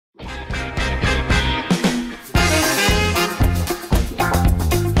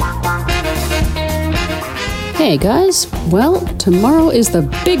Hey guys, well, tomorrow is the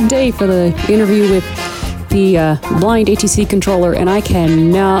big day for the interview with the blind ATC controller, and I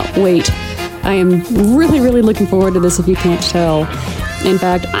cannot wait. I am really looking forward to this, if you can't tell. In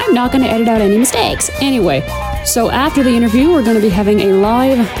fact, I'm not going to edit out any mistakes. Anyway, so after the interview, we're going to be having a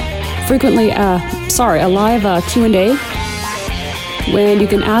live Q&A, when you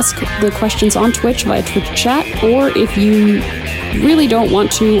can ask the questions on Twitch via Twitch chat, or if you really don't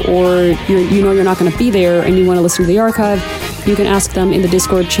want to, or you're not going to be there and you want to listen to the archive, you can ask them in the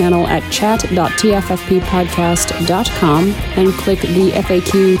Discord channel at chat.tffppodcast.com and click the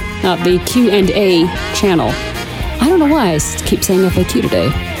FAQ, the Q&A channel. I don't know why I keep saying FAQ today.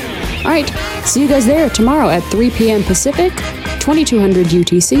 Alright, see you guys there tomorrow at 3 p.m. Pacific, 2200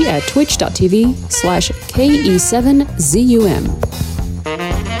 UTC at twitch.tv/KE7ZUM.